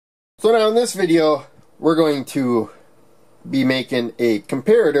So now in this video, we're going to be making a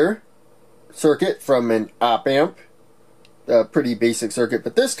comparator circuit from an op-amp, a pretty basic circuit,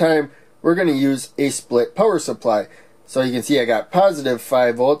 but this time we're going to use a split power supply. So you can see I got positive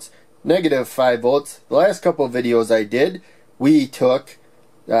 5 volts, negative 5 volts. The last couple of videos I did, we took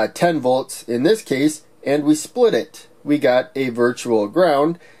 10 volts in this case, and we split it. We got a virtual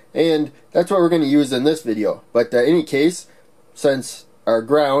ground, and that's what we're going to use in this video. But in any case, since our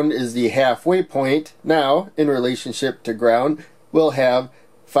ground is the halfway point, now in relationship to ground, we'll have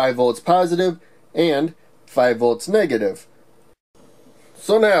 5 volts positive and 5 volts negative.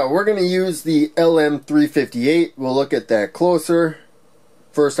 So now we're going to use the LM358. We'll look at that closer.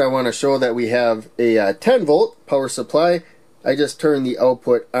 First, I want to show that we have a 10 volt power supply. I just turned the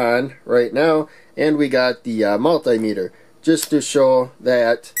output on right now, and we got the multimeter just to show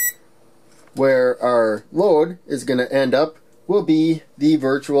that where our load is going to end up will be the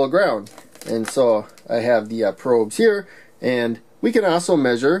virtual ground. And so I have the probes here, and we can also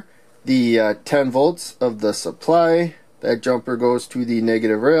measure the 10 volts of the supply. That jumper goes to the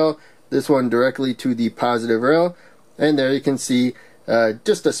negative rail, this one directly to the positive rail, and there you can see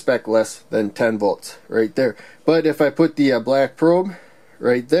just a speck less than 10 volts right there. But if I put the black probe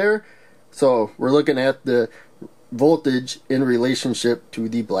right there, so we're looking at the voltage in relationship to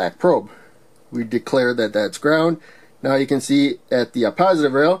the black probe. We declare that that's ground. Now you can see at the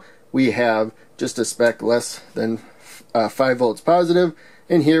positive rail we have just a speck less than 5 volts positive,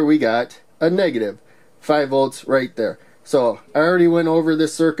 and here we got a negative 5 volts right there. So I already went over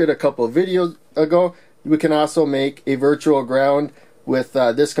this circuit a couple of videos ago. We can also make a virtual ground with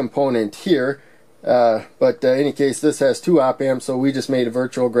this component here, but in any case this has 2 op amps, so we just made a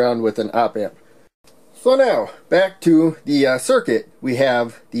virtual ground with an op amp. So now, back to the circuit. We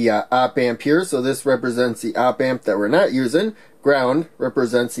have the op amp here, so this represents the op amp that we're not using. Ground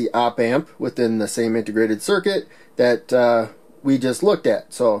represents the op amp within the same integrated circuit that we just looked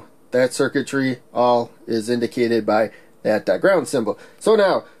at. So that circuitry all is indicated by that ground symbol. So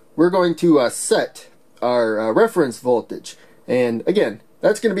now, we're going to set our reference voltage. And again,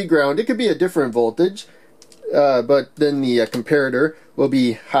 that's going to be ground. It could be a different voltage, but then the comparator will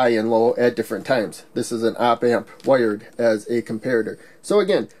be high and low at different times. This is an op amp wired as a comparator. So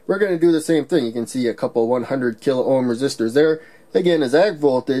again, we're going to do the same thing. You can see a couple 100 kilo ohm resistors there. Again, exact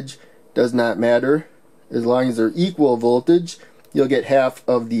voltage does not matter. As long as they're equal voltage, you'll get half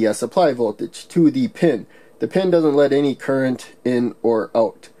of the supply voltage to the pin. The pin doesn't let any current in or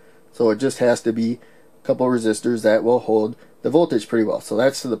out. So it just has to be a couple resistors that will hold the voltage pretty well. So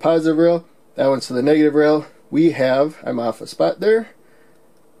that's to the positive rail. That one's to the negative rail. We have, I'm off a spot there.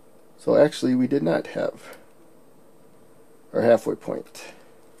 So actually we did not have our halfway point.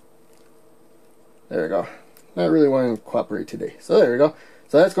 There we go. Not really wanting to cooperate today. So there we go.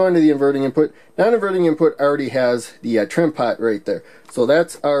 So that's going to the inverting input. Non-inverting input already has the trim pot right there. So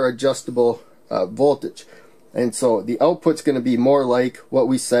that's our adjustable voltage. And so the output's going to be more like what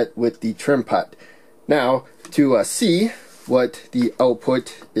we set with the trim pot. Now, to see what the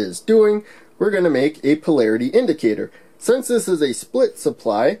output is doing, we're going to make a polarity indicator. Since this is a split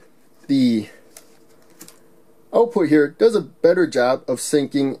supply, the output here does a better job of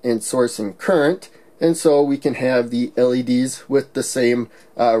syncing and sourcing current, and so we can have the LEDs with the same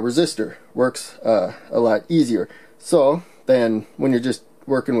resistor. Works a lot easier so than when you're just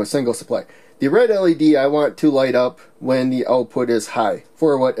working with single supply. The red LED I want to light up when the output is high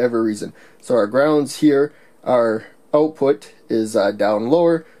for whatever reason. So our grounds here, our output is down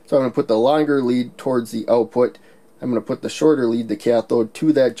lower, so I'm going to put the longer lead towards the output. I'm going to put the shorter lead, the cathode,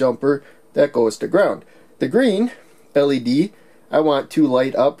 to that jumper. That goes to ground. The green LED I want to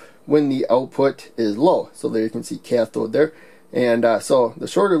light up when the output is low. So there you can see cathode there. And so the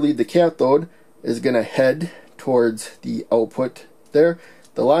shorter lead, the cathode, is going to head towards the output there.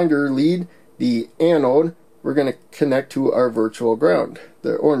 The longer lead, the anode, we're going to connect to our virtual ground,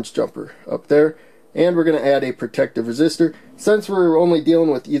 the orange jumper up there. And we're going to add a protective resistor. Since we're only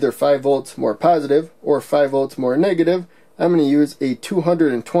dealing with either 5 volts more positive or 5 volts more negative, I'm going to use a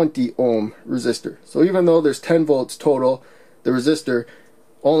 220 ohm resistor. So even though there's 10 volts total, the resistor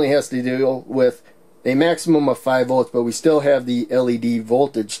only has to deal with a maximum of 5 volts, but we still have the LED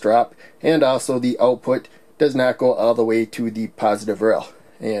voltage drop, and also the output does not go all the way to the positive rail.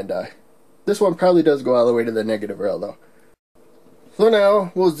 And this one probably does go all the way to the negative rail though. So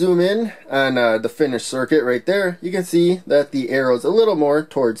now we'll zoom in on the finished circuit right there. You can see that the arrow is a little more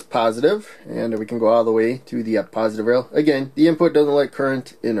towards positive, and we can go all the way to the positive rail. Again, the input doesn't let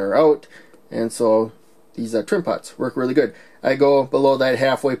current in or out, and so these trim pots work really good. I go below that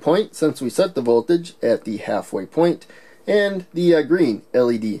halfway point since we set the voltage at the halfway point, and the green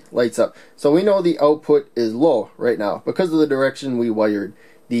LED lights up. So we know the output is low right now because of the direction we wired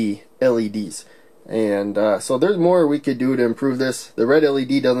the LEDs. And so there's more we could do to improve this. The red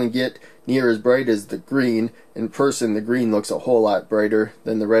LED doesn't get near as bright as the green. In person, the green looks a whole lot brighter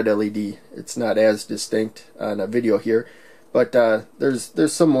than the red LED. It's not as distinct on a video here. But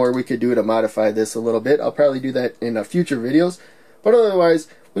there's some more we could do to modify this a little bit. I'll probably do that in future videos. But otherwise,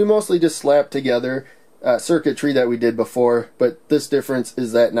 we mostly just slapped together circuitry that we did before. But this difference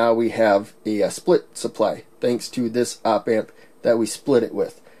is that now we have a split supply, thanks to this op amp that we split it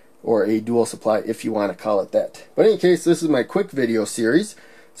with. Or a dual supply, if you want to call it that. But in any case, this is my quick video series.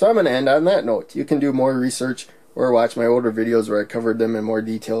 So I'm going to end on that note. You can do more research or watch my older videos where I covered them in more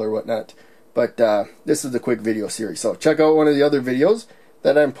detail or whatnot. But this is the quick video series. So check out one of the other videos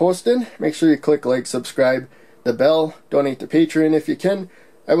that I'm posting. Make sure you click like, subscribe, the bell, donate to Patreon if you can.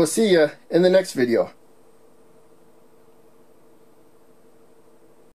 I will see you in the next video.